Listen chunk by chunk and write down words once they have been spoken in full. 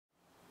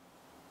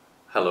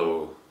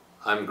Hello,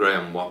 I'm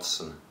Graham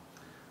Watson.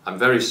 I'm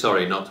very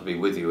sorry not to be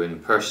with you in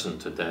person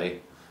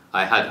today.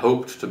 I had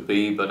hoped to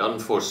be, but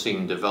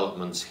unforeseen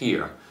developments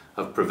here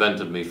have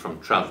prevented me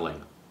from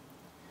travelling.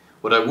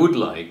 What I would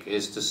like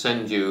is to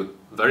send you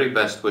very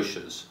best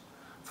wishes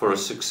for a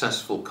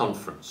successful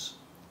conference.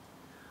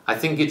 I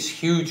think it's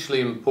hugely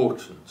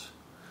important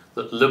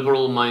that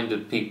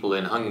liberal-minded people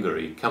in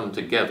Hungary come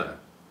together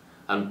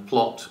and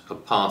plot a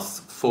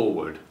path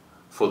forward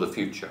for the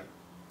future.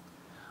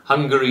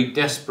 Hungary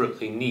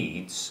desperately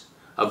needs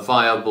a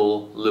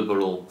viable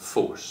liberal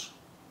force.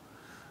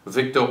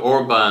 Viktor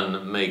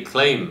Orban may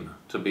claim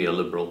to be a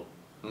liberal.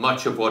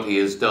 Much of what he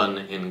has done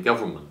in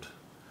government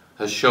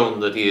has shown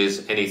that he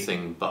is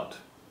anything but.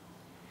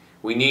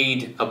 We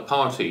need a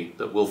party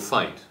that will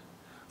fight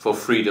for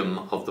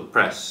freedom of the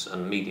press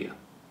and media.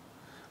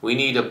 We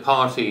need a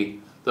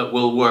party that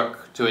will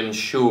work to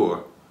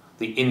ensure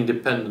the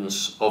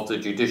independence of the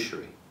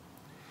judiciary.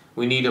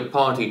 We need a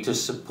party to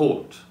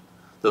support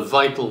the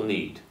vital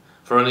need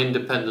for an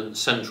independent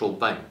central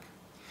bank,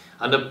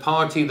 and a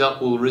party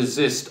that will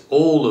resist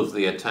all of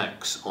the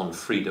attacks on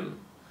freedom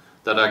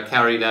that are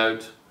carried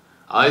out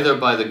either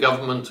by the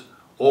government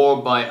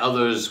or by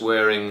others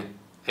wearing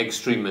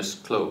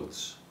extremist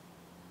clothes.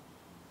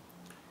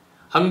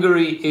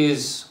 Hungary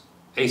is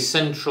a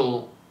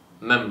central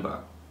member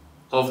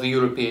of the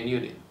European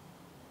Union.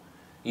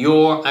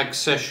 Your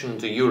accession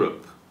to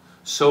Europe,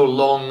 so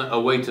long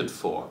awaited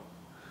for,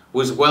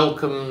 was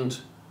welcomed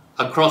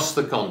across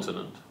the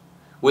continent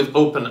with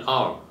open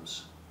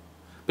arms,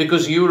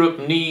 because Europe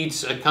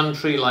needs a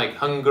country like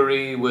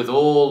Hungary with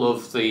all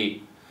of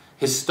the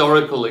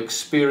historical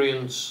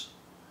experience,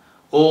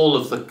 all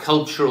of the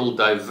cultural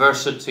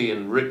diversity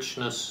and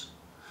richness,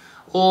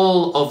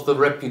 all of the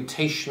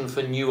reputation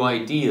for new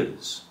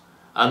ideas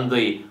and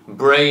the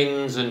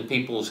brains in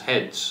people's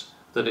heads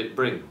that it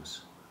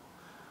brings.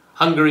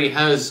 Hungary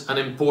has an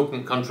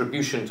important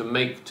contribution to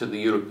make to the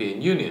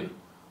European Union,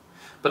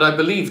 but I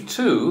believe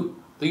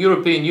too the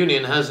European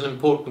Union has an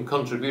important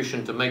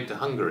contribution to make to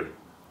Hungary.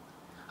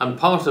 And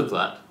part of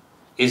that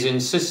is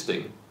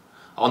insisting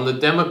on the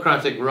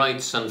democratic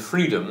rights and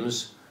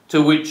freedoms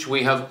to which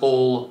we have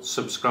all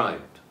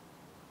subscribed.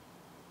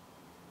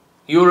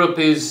 Europe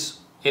is,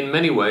 in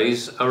many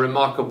ways, a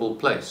remarkable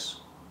place.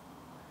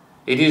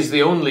 It is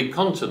the only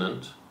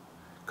continent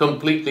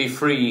completely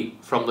free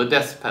from the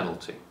death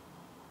penalty.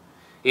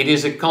 It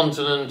is a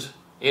continent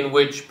in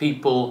which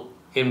people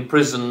in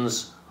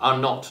prisons are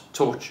not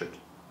tortured.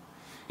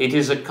 It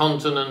is a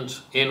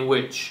continent in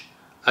which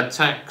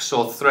attacks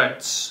or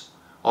threats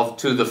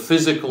to the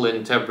physical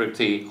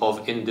integrity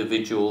of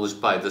individuals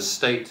by the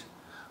state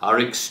are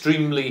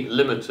extremely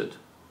limited,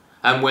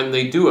 and when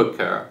they do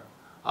occur,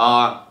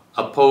 are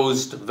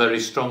opposed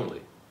very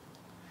strongly.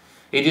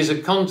 It is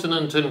a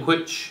continent in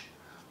which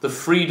the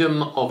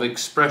freedom of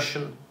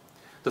expression,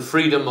 the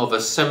freedom of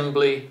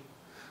assembly,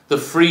 the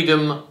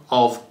freedom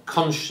of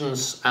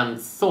conscience and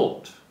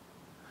thought,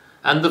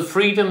 and the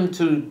freedom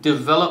to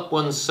develop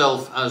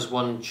oneself as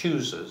one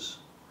chooses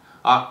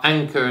are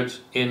anchored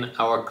in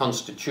our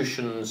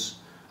constitutions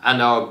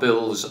and our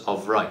bills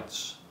of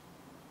rights.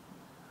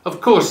 Of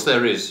course,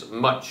 there is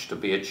much to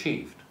be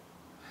achieved.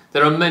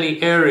 There are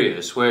many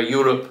areas where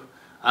Europe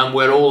and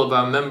where all of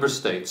our member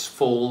states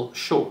fall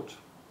short.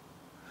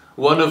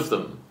 One of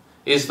them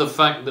is the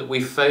fact that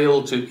we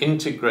fail to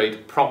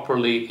integrate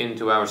properly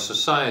into our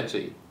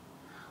society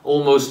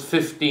almost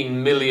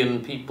 15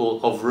 million people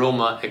of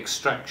Roma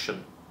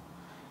extraction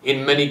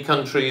in many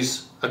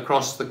countries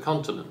across the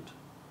continent.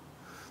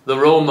 The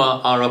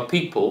Roma are a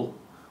people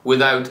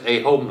without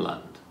a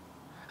homeland,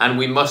 and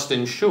we must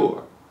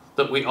ensure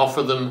that we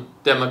offer them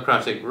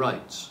democratic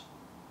rights.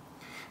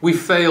 We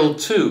fail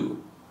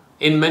too,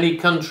 in many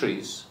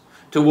countries,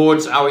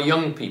 towards our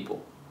young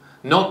people,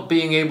 not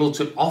being able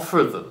to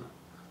offer them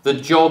the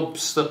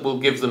jobs that will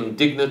give them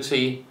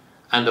dignity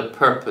and a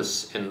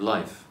purpose in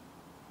life.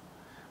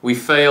 We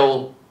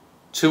fail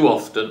too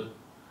often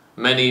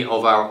many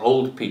of our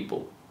old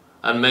people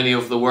and many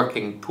of the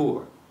working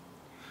poor.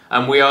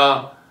 And we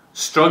are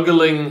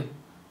struggling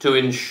to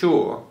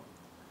ensure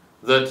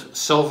that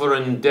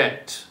sovereign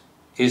debt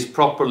is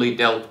properly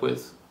dealt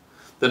with,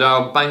 that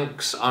our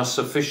banks are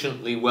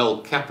sufficiently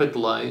well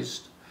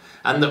capitalized,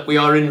 and that we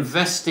are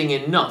investing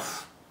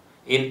enough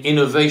in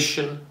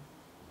innovation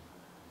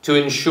to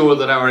ensure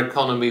that our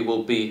economy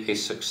will be a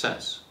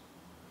success.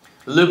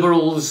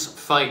 Liberals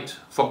fight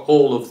for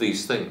all of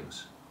these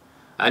things,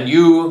 and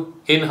you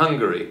in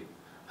Hungary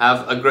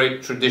have a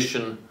great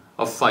tradition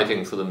of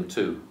fighting for them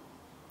too.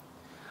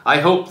 I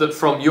hope that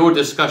from your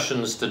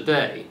discussions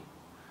today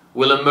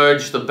will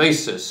emerge the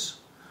basis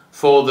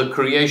for the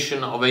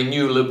creation of a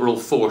new liberal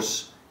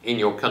force in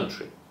your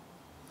country.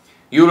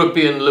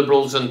 European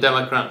liberals and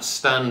Democrats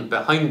stand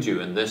behind you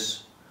in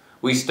this.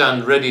 We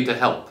stand ready to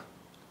help.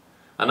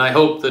 And I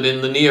hope that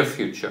in the near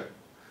future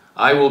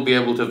I will be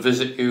able to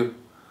visit you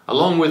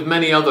along with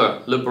many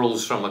other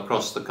liberals from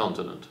across the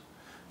continent,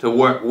 to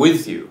work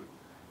with you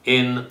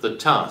in the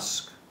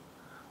task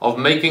of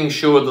making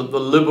sure that the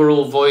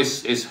liberal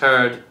voice is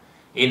heard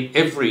in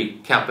every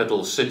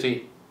capital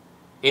city,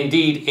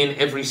 indeed in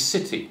every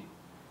city,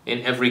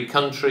 in every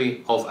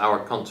country of our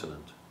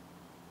continent.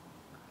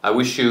 I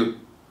wish you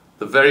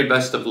the very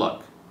best of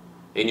luck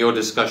in your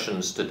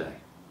discussions today.